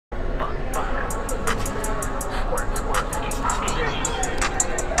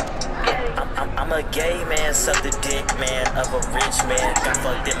I'm a gay man, suck the dick man of a rich man. Got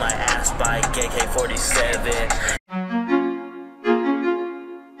fucked in my ass by KK-47.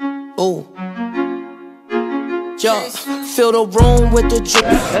 Ooh. Yo, fill the room with the drip.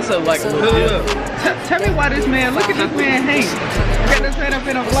 That's a like legit. Tell me why this man, look at this man Hank. Got this man up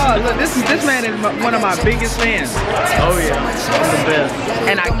in a vlog. Look, this man is one of my biggest fans. Oh yeah, I'm the best.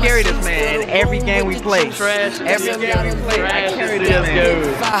 And I carry this man in every game we play. Trash. Every game we play, I carry this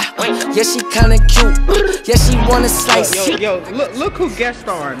man. Yeah, she kinda cute. Yeah, she wanna slice. Yo, look who guest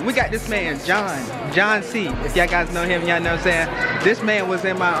starring. We got this man, John C. If y'all guys know him, y'all know what I'm saying. This man was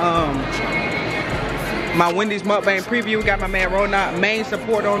in my Wendy's mukbang preview. We got my man Ronak, main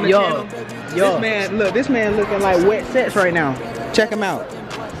support on the channel. This man looking like wet sets right now. Check him out.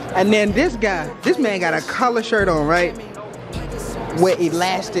 And then this man got a collar shirt on, right? With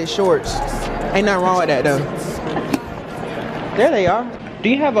elastic shorts. Ain't nothing wrong with that though. There they are. Do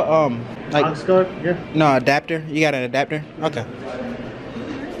you have a like yeah. No adapter? You got an adapter? Okay.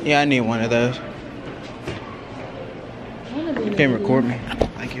 Yeah, I need one of those. You can record me.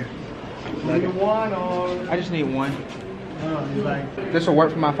 Thank you. I just need one. This will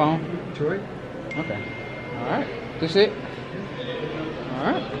work for my phone? Troy? Okay. Alright. This it?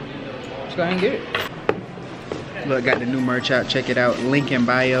 Alright. Let's go ahead and get it. Look, got the new merch out. Check it out. Link in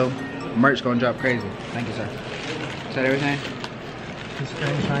bio. Merch gonna drop crazy. Thank you, sir. Is that everything? This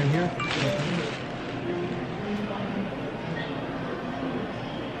guy sign here.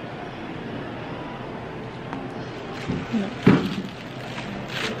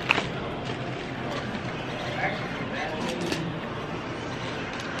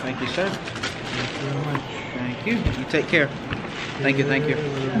 Thank you, sir. Thank you very much. Thank you. You take care. Thank you, thank you.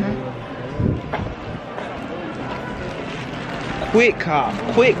 Quick cop. You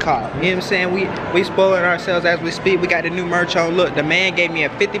know what I'm saying? We spoiling ourselves as we speak. We got the new merch on. Look, the man gave me a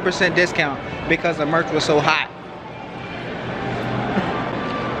 50% discount because the merch was so hot.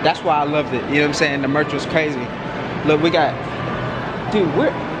 That's why I loved it. You know what I'm saying? The merch was crazy. Look, we got, dude,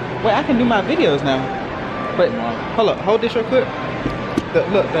 wait, I can do my videos now. But hold up, hold this real quick.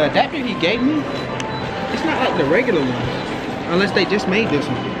 Look, the adapter he gave me, it's not like the regular one, unless they just made this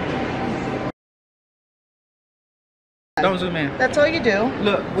one. Don't zoom in. That's all you do.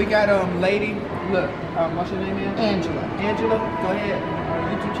 Look, we got lady. Look, what's your name, man? Angela. Angela, go ahead. Our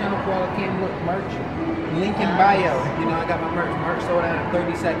YouTube channel, Koala King, look, merch. Link in bio. You know, I got my merch sold out in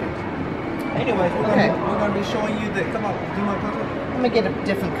 30 seconds. Anyways, we're gonna be showing you the. Come on, do my closer. Let me get a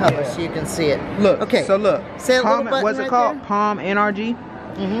different color so you can see it. Look. Okay. So look. Say a little button what's it right called? there? Palm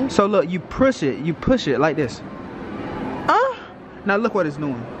NRG. So look, you push it. You push it like this. Now look what it's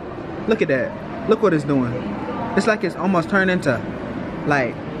doing. Look at that. Look what it's doing. It's like it's almost turned into,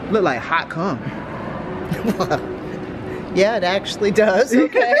 like, look like hot cum. Yeah, it actually does.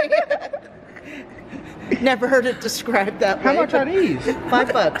 Okay. Never heard it described that way. How much are these?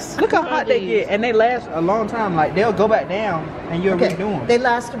 $5. Look how hot they get, and they last a long time. Like, they'll go back down, and you'll redo them. They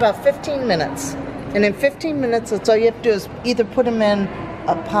last about 15 minutes. And in 15 minutes, that's all you have to do is either put them in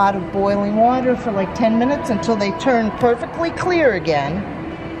a pot of boiling water for like 10 minutes until they turn perfectly clear again.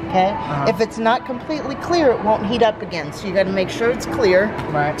 Okay? If it's not completely clear, it won't heat up again. So you got to make sure it's clear.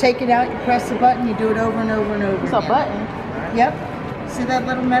 Right. Take it out, you press the button, you do it over and over and over again. It's a button. Yep. See that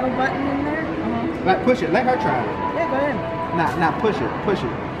little metal button in there? Like, push it. Let her try it. Yeah, go ahead. Now push it. Push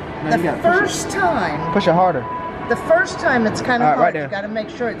it. Now The first time. Push it harder. The first time it's kind of hard. Right there. You got to make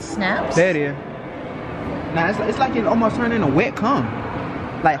sure it snaps. There it is. Now it's like it almost turned into wet cum.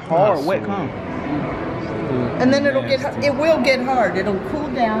 Like hard wet cum. And then it will get hard. It'll cool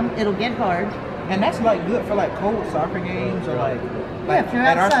down. It'll get hard. And that's like good for like cold soccer games or like if you're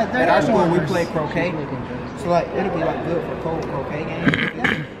outside. At our school we play croquet. So like it'll be like good for cold croquet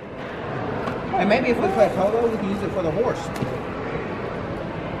games. And maybe if we play polo, we can use it for the horse.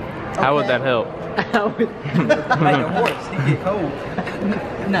 How would that help? Like the horse, he get cold.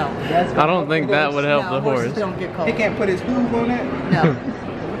 No. I don't think that would help the horse. Don't get cold. He can't put his hoof on that? No.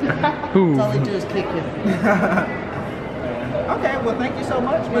 Hoof. All he do is kick you. Okay, well thank you so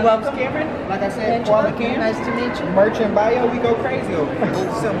much. You're welcome. Cameron. Like I said, Angela, Koala King. nice to meet you. Merch and bio, we go crazy over here.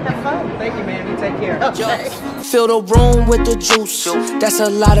 Have fun. Thank you, man. You take care. Okay. Fill the room with the juice. That's a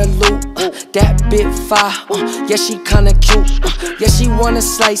lot of loot. That bit fire. Yeah, she kinda cute. Yeah, she wanna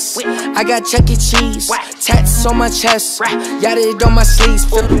slice. I got Chuck E. Cheese. Tats on my chest. Got it on my sleeves.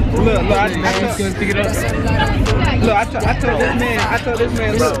 Look, I told this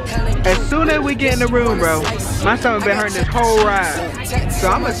man, look, as soon as we get in the room, bro, my stomach been hurting this whole ride. So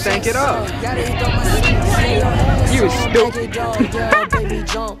I'ma stank it up. You was stupid.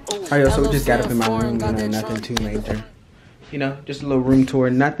 Alright, so we just got up in my room, nothing too major. You know, just a little room tour.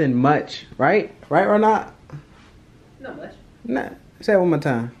 Nothing much, right? Right or not? Not much. Nah. Say it one more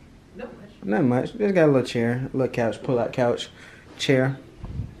time. Not much. Not much. Just got a little chair, a little couch, pull out couch, chair,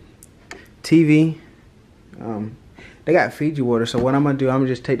 TV. They got Fiji water, so what I'm gonna do, I'm gonna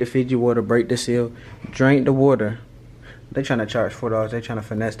just take the Fiji water, break the seal, drink the water. They trying to charge $4. They trying to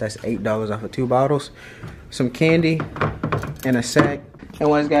finesse. That's $8 off of 2 bottles, some candy, and a sack. And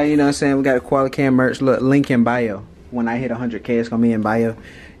once got, you know what I'm saying, we got a Qualicam merch. Look, link in bio. When I hit 100K, it's gonna be in bio.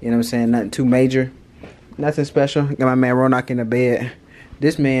 You know what I'm saying? Nothing too major, nothing special. Got my man Ronak in the bed.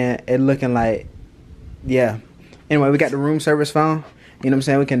 This man, it looking like, yeah. Anyway, we got the room service phone. You know what I'm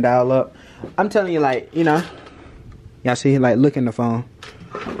saying? We can dial up. I'm telling you, like, you know. Y'all see, like, look in the phone.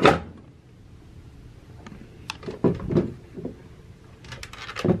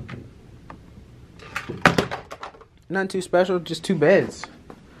 Nothing too special, just 2 beds.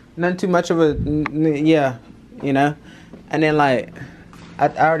 Nothing too much of a, yeah, you know. And then, like, I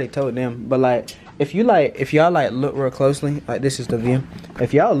already told them, but like, if y'all like look real closely, like this is the view.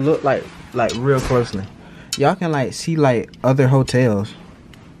 If y'all look like real closely, y'all can like see like other hotels.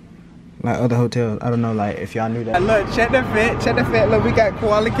 Like other hotels. I don't know, like if y'all knew that. Look, check the fit. Look, we got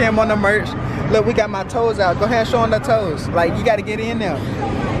Qualicam on the merch. Look, we got my toes out. Go ahead and show them the toes. Like, you gotta get in there.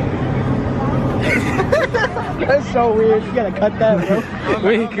 That's so weird. You gotta cut that, bro.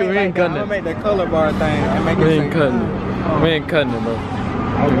 We ain't cutting I'm it. gonna make the color bar thing and make We it ain't cutting it. We ain't cutting it, bro. We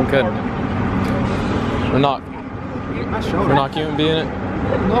ain't cutting it. Ronak, you ain't be in it?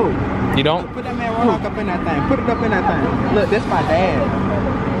 No. You don't? Put that man Ronak up in that thing. Put it up in that thing. Look, this my dad.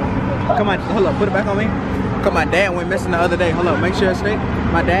 Come on, hold up, put it back on me. Cause my dad went missing the other day. Hold up, make sure it's straight.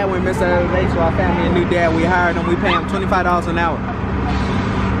 My dad went missing the other day, so I found me a new dad. We hired him. We pay him $25 an hour,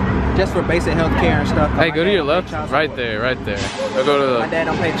 just for basic health care and stuff. Hey, go to your left. Right there, right there. Go to the. My dad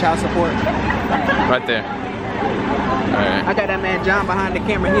don't pay child support. Right there. Alright. I got that man John behind the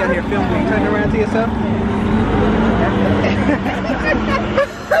camera. He out here filming. Turn around to yourself.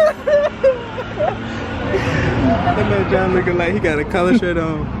 That man John looking like he got a color shirt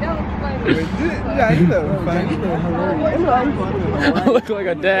on. Yeah, he look funny. I look like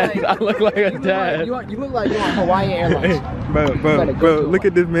a dad. I look like a dad. You look like you're on Hawaiian Airlines. Bro, look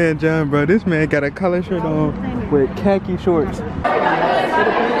at this man John, bro. This man got a color shirt on with khaki shorts.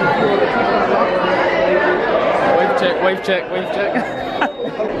 Wave check.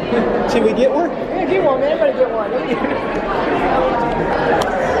 Should we get one? Yeah, get one, man. Everybody get one.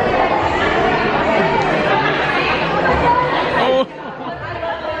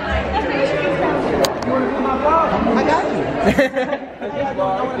 I got you.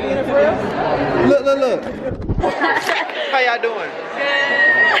 Look. How y'all doing?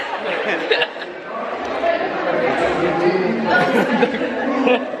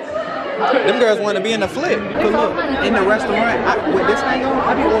 Them girls want to be in the flip. But look, in the restaurant, with this thing on,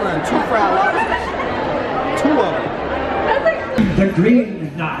 I be ordering 2 fried lobsters. 2 of them. The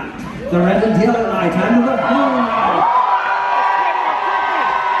green knight, the red and yellow knight, and the blue knight.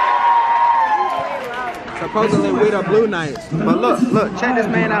 Supposedly we the blue knights. But look, check this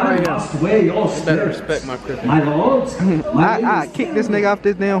man out right here. You better respect my cricket. My lords, I kick this nigga off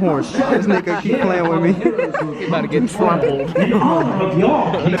this damn horse. This nigga keep playing with me. He about to get trampled. in honor of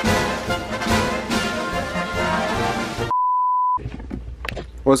your king.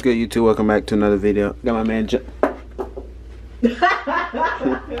 What's good, YouTube? Welcome back to another video. Got my man yeah,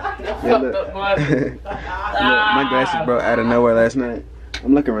 look. Look, my glasses broke out of nowhere last night.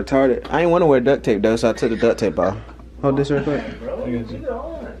 I'm looking retarded. I ain't want to wear duct tape though, so I took the duct tape off. Hold this real quick.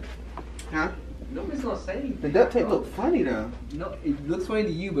 Huh? Nobody's gonna say anything. The duct tape look funny though. No, it looks funny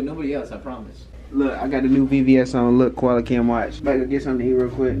to you, but nobody else, I promise. Look, I got the new VVS on. Look, Qualicam watch. About to get something to eat real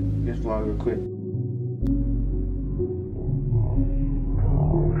quick. Just vlog real quick.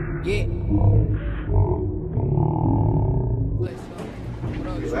 Yeah.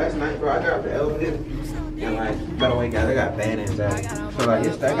 Last night, bro, I got off the elevator. And like, by the way, guys, I got bad anxiety. So like,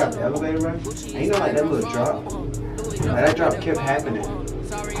 yesterday I got off the elevator, bro. And you know, like that little drop. Like that drop kept happening.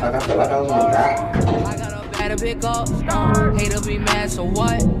 Like I felt like I was gonna die. Had a big up, hate to be mad, so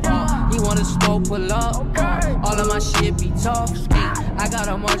what? You wanna smoke, pull up. All of my shit be tough. I got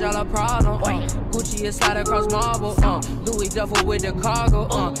a $1 problem. Gucci is slide across marble. Louis duffel with the cargo.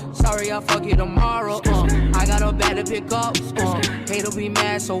 Sorry, I'll fuck you tomorrow. I got a bad to pick up. Hate to be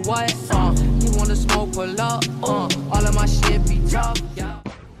mad, so what? You wanna smoke, pull up. All of my shit be tough.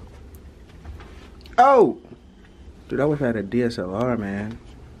 Oh! Dude, I wish I had a DSLR, man.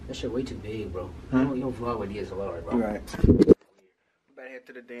 That shit way too big, bro. Huh? You don't vlog with DSLR, bro. Right. About to head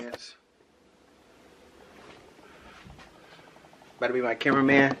to the dance. About to be my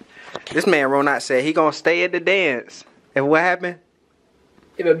cameraman. This man Ronak said he gonna stay at the dance. And what happened?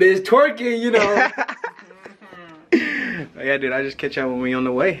 If a bitch twerking, you know. Oh, yeah, dude, I just catch up with me on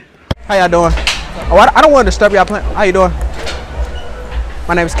the way. How y'all doing? Oh, I don't want to disturb y'all plan. How you doing?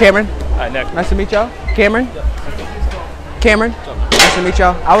 My name is Cameron. Hi, Nick. Nice to meet y'all. Cameron? Cameron? Nice to meet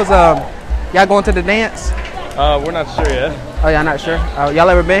y'all. I was, y'all going to the dance? We're not sure yet. Oh, y'all not sure? Y'all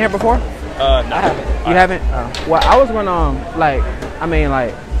ever been here before? No. I haven't. You haven't? Well, I was gonna,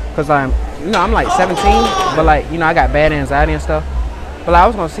 cause I'm like 17, but like, you know, I got bad anxiety and stuff. But like, I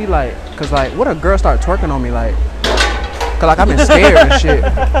was gonna see like, cause like, what if a girl start twerking on me, like, cause like I've been scared and shit.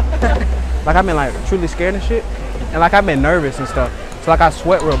 Like I've been like truly scared and shit, and like I've been nervous and stuff. So like I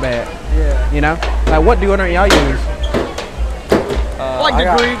sweat real bad. Yeah. You know? Like what deodorant y'all use? Like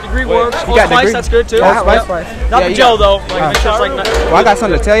degree works. You got Spice, degree? that's good too. Old Spice? Not the gel though. Like make sure it's like. Well, I got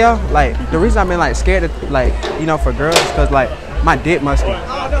something to tell y'all. Like the reason I've been like scared of like, you know, for girls, is cause like my dick musty.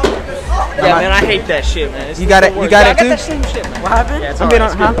 Yeah, man, I hate that shit, man. You got it? You got it too? I got that same shit, man. What happened? Yeah, it's What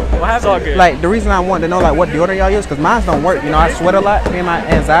happened? It's all good. Like the reason I want to know like what deodorant y'all use, cause mine don't work. You know, I sweat a lot. Me and my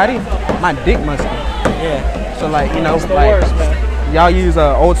anxiety, my dick musty. Yeah. So like, you know, It's the like worst, man. y'all use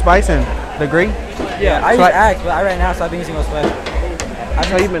Old Spice and Degree. Yeah, I use Axe, but right now, so I've been using Old Spice.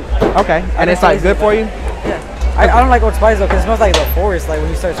 So you've been okay, and it's like good for you. Yeah. I don't like Old Spice though, cause it smells like the forest. Like when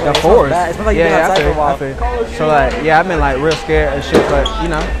you start smelling. The forest. It smells like you've been outside for a while. I feel. So like, yeah, I've been like real scared and shit, but you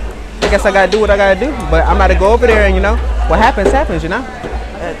know, I guess I gotta do what I gotta do. But I'm about to go over there, and you know, what happens, happens. You know.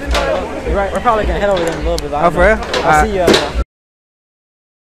 You're right. We're probably gonna head over there in a little bit. Oh, for real? I'll see you. Excuse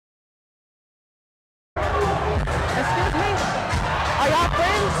me? Are y'all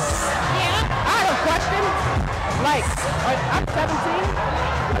friends? Yeah. I have a question. Like, I'm 17.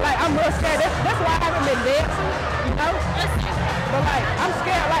 Like, I'm real scared. That's why I haven't been dancing, you know? But like, I'm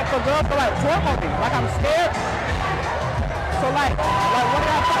scared like for girls to like twerk on me. Like, I'm scared. So like what do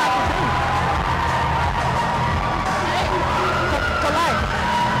I think I can do? So like,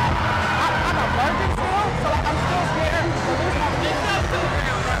 I'm a virgin still, so like I'm still scared. So this is my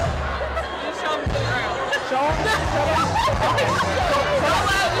show them to the ground. Show them?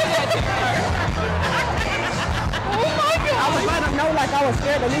 I was letting them know like I was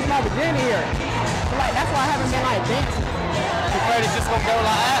scared to lose my virginity here. So like that's why I haven't been like dancing. You afraid it's just gonna go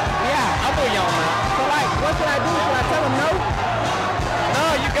like that? Yeah. I'll put you on that. So like what should I do? Should I tell them no? No,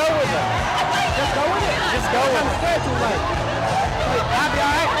 you go with it. Just go with it? Just go with I'm it. scared to like I'll be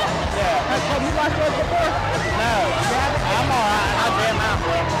alright? Yeah. Have you watched those before? No. I'm alright. I jam out,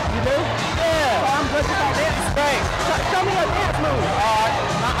 bro. You do? Yeah. So I'm good with that dance? Great. Show me your dance move.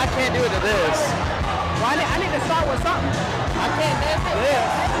 I can't do it to this. Well, I need to start with something. I can't dance to this.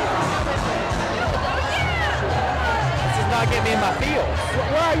 This is not getting me in my feels.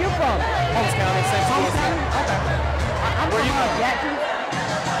 Where are you from? Holmes County, St. Louis. Okay. I'm Where from you from? Jackson.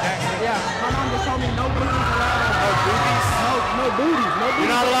 Jackson. Yeah. My mom just told me no booties around. No boobies? No booties. No booties.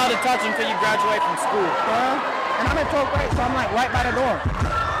 You're not allowed to touch until you graduate from school. And I'm in 12th grade, so I'm like right by the door.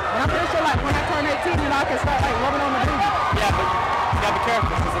 And I'm pretty sure like when I turn 18, you know, I can start like rubbing on the booty. Yeah, but you gotta be careful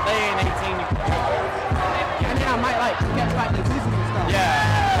because if they ain't 18, you can. And then I might like catch like diseases and stuff. Yeah.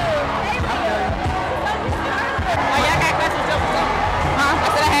 Y'all got classes with Joe for something? Huh? I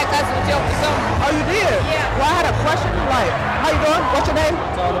said I had classes with Joe for something. Oh, you did? Yeah. Well, I had a question. Like, how you doing? What's your name?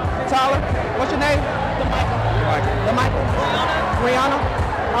 Tyler. What's your name? The Michael. Rihanna.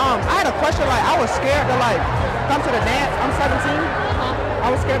 I had a question. Like, I was scared to like come to the dance. I'm 17. I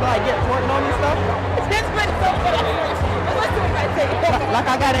was scared to like get twerking on and stuff. That's pretty so good. Let's do it right there. Like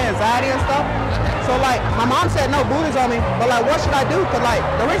I got anxiety and stuff. So like my mom said no booties on me, but like what should I do? Cause like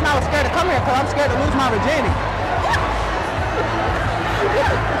the reason I was scared to come here, cause I'm scared to lose my virginity.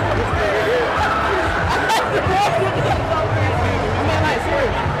 I mean like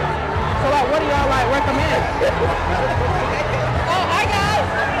serious. So like what do y'all like recommend? Oh, hi guys.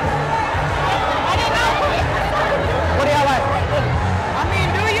 I didn't know. What do y'all like? I mean,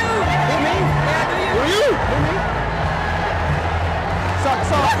 do you? Do me? Yeah, do you? Do you? Do me?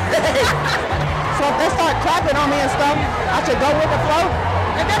 So if they start clapping on me and stuff, I should go with the flow?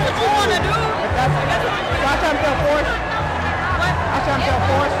 If that's what you want to do. So I shouldn't feel forced? What? I shouldn't feel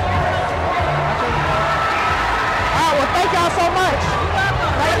forced? Alright, well thank y'all so much.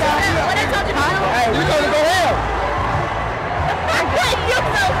 Thank y'all. What they told you to do? Hey, we gonna go hell. You're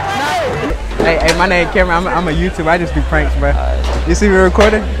so funny. Hey, my name Cameron. I'm a YouTuber. I just do pranks, bro. You see me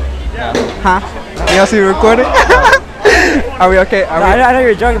recording? Yeah. Huh? Y'all see me recording? Are we okay? I know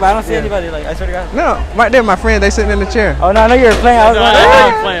you're joking, but I don't see anybody. Like, I swear to God. No, right there, my friend. They sitting in the chair. Oh no, I know you were playing. I was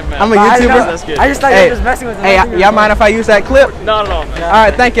playing, man. I'm a YouTuber. That's good. I just thought you were just messing with them. Hey, y'all mind if I use that clip? Not at all, man. All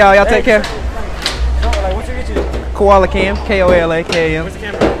right, thank y'all. Y'all take care. Like, what's your YouTube? Koala Cam, Koala Kam. Where's the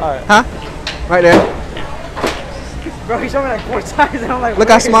camera? All right. Huh? Right there. Bro, he showed me like 4 times and I'm like, Look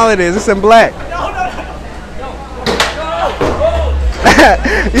how small it is. It's in black.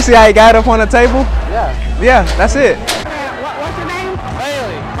 You see how he got it up on the table? Yeah. Yeah, that's it. What's your name?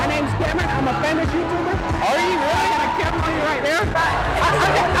 Bailey. My name's Cameron. I'm a famous YouTuber. Are you really? I got a camera on you right there.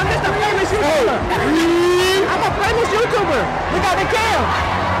 I'm just a famous YouTuber. I'm a famous YouTuber. Look at the cam.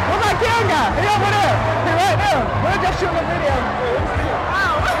 Where's my cam guy? He over there. He right there. We're just shooting a video.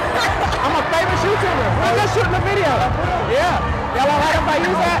 I'm a famous YouTuber. We're just shooting a video. Yeah. Y'all all right if I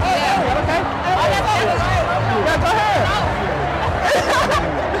use that? Yeah. Okay. Yeah, go ahead.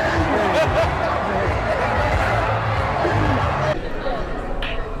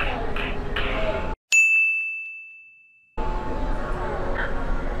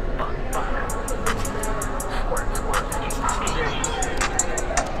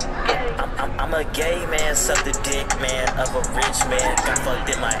 I'm a gay man, suck the dick man of a rich man. Got fucked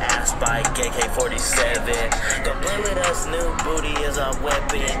in my ass by AK-47. Don't play with us, new booty is our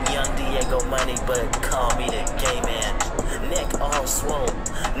weapon. Young Diego money, but call me the gay man. Neck all swole,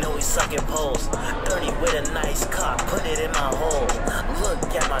 know he sucking poles. 30 with a nice cock, put it in my hole.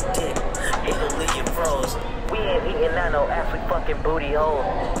 Look at my dick, it'll leave you froze. We ain't eating that no ass, we fucking booty hole.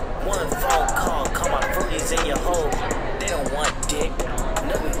 One phone call, call my fruities in your hole. They don't want dick,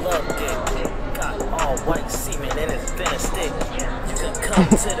 no we love dick. Got all white semen and it's thin as stick. You can come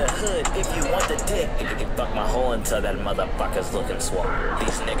to the hood if you want the dick. You can fuck my hole until that motherfucker's looking swole.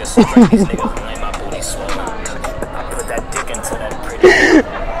 These niggas straight, these niggas blame my booty swole. I put that dick into that pretty.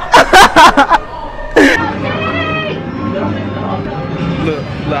 Look,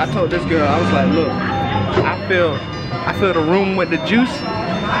 I told this girl, I was like, look, I feel the room with the juice.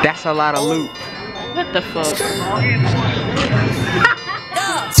 That's a lot of loot. What the fuck?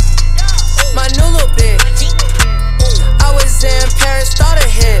 My new little bitch. I was in Paris, thought a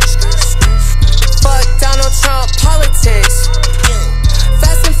hit. Fuck Donald Trump politics.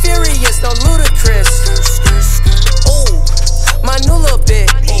 Fast and furious, no ludicrous. Ooh, my new little bitch.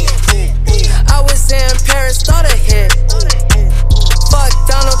 I was in Paris, thought a hit. Fuck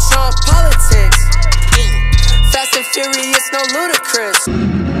Donald Trump politics. Fast and furious, no ludicrous.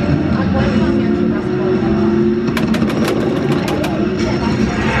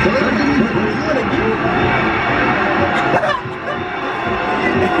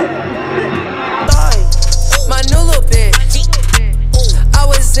 My new little bitch. I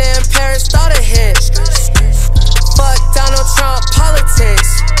was in Paris, thought a hit. Fuck Donald Trump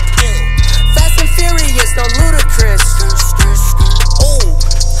politics. Fast and furious, no ludicrous. Ooh,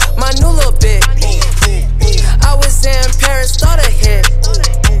 my new little bitch. I was in Paris, thought a hit.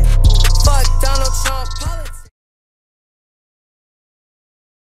 Fuck Donald Trump politics.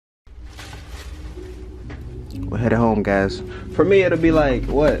 We're headed home, guys. For me, it'll be like,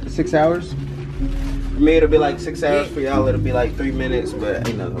 what, 6 hours? For me, it'll be like 6 hours. For y'all, it'll be like 3 minutes, but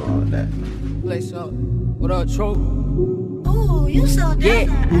ain't nothing wrong with that. Lace up. What up, Tro? Ooh, you so down to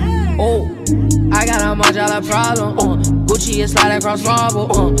earth. Oh, I got a $1 problem. Gucci is slide across marble.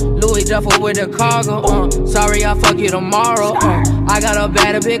 Louis Duffel with the cargo. Sorry, I'll fuck you tomorrow. I got a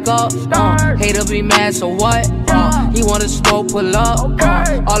bag to pick up. Hater be mad, so what? He wanna smoke, pull up.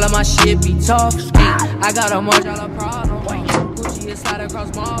 All of my shit be tough. I got a $1 problem. Gucci is slide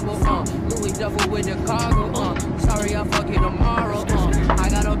across marble. Louis Duffel with the cargo. Sorry, I'll fuck you tomorrow. I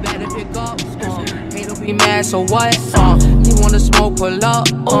got a bag to pick up. Hater be mad, so what? He wanna smoke, pull up.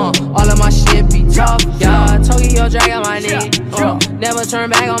 All of my shit be tough. Yeah, Tokyo drag on my niggas. Never turn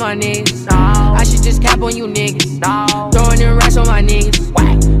back on my niggas. I should just cap on you niggas. Throwing in racks on my niggas.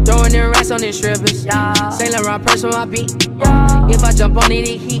 Throwing in racks on these strippers. Saint Laurent purse on my beat. If I jump on it,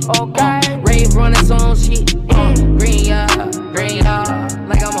 it heat. Rave run its own shit. Green, yeah,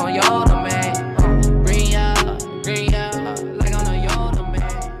 like I'm on Yoda, man. Green, yeah, like I'm on Yoda,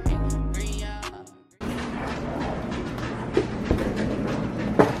 man. Green, yeah.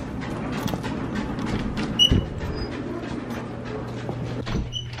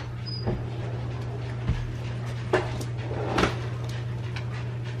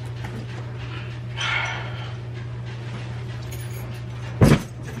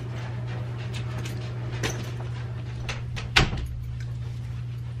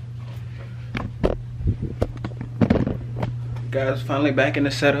 Guys, finally back in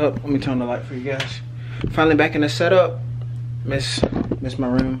the setup. Let me turn the light for you guys. Finally back in the setup. Miss my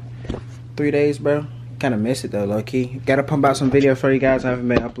room. 3 days, bro. Kind of miss it though, low key. Gotta pump out some videos for you guys. I haven't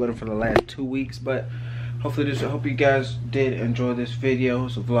been uploading for the last 2 weeks, but hopefully I hope you guys did enjoy this video.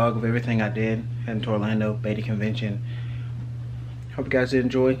 It's a vlog of everything I did. Heading to Orlando, beta convention. Hope you guys did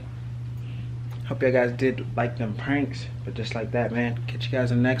enjoy. Hope you guys did like them pranks. But just like that, man. Catch you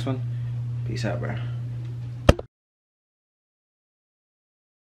guys in the next one. Peace out, bro.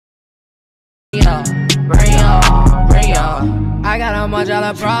 ya, bring ya, bring ya. I got a much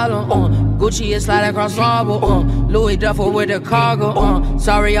other problem, Gucci is sliding across marble, Louis Duffel with the cargo,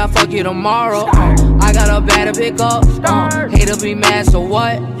 sorry I'll fuck you tomorrow, I got a bad to pick up, hate to be mad, so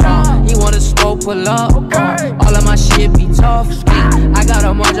what, he wanna smoke, pull up, all of my shit be tough, I got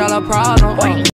a much other problem,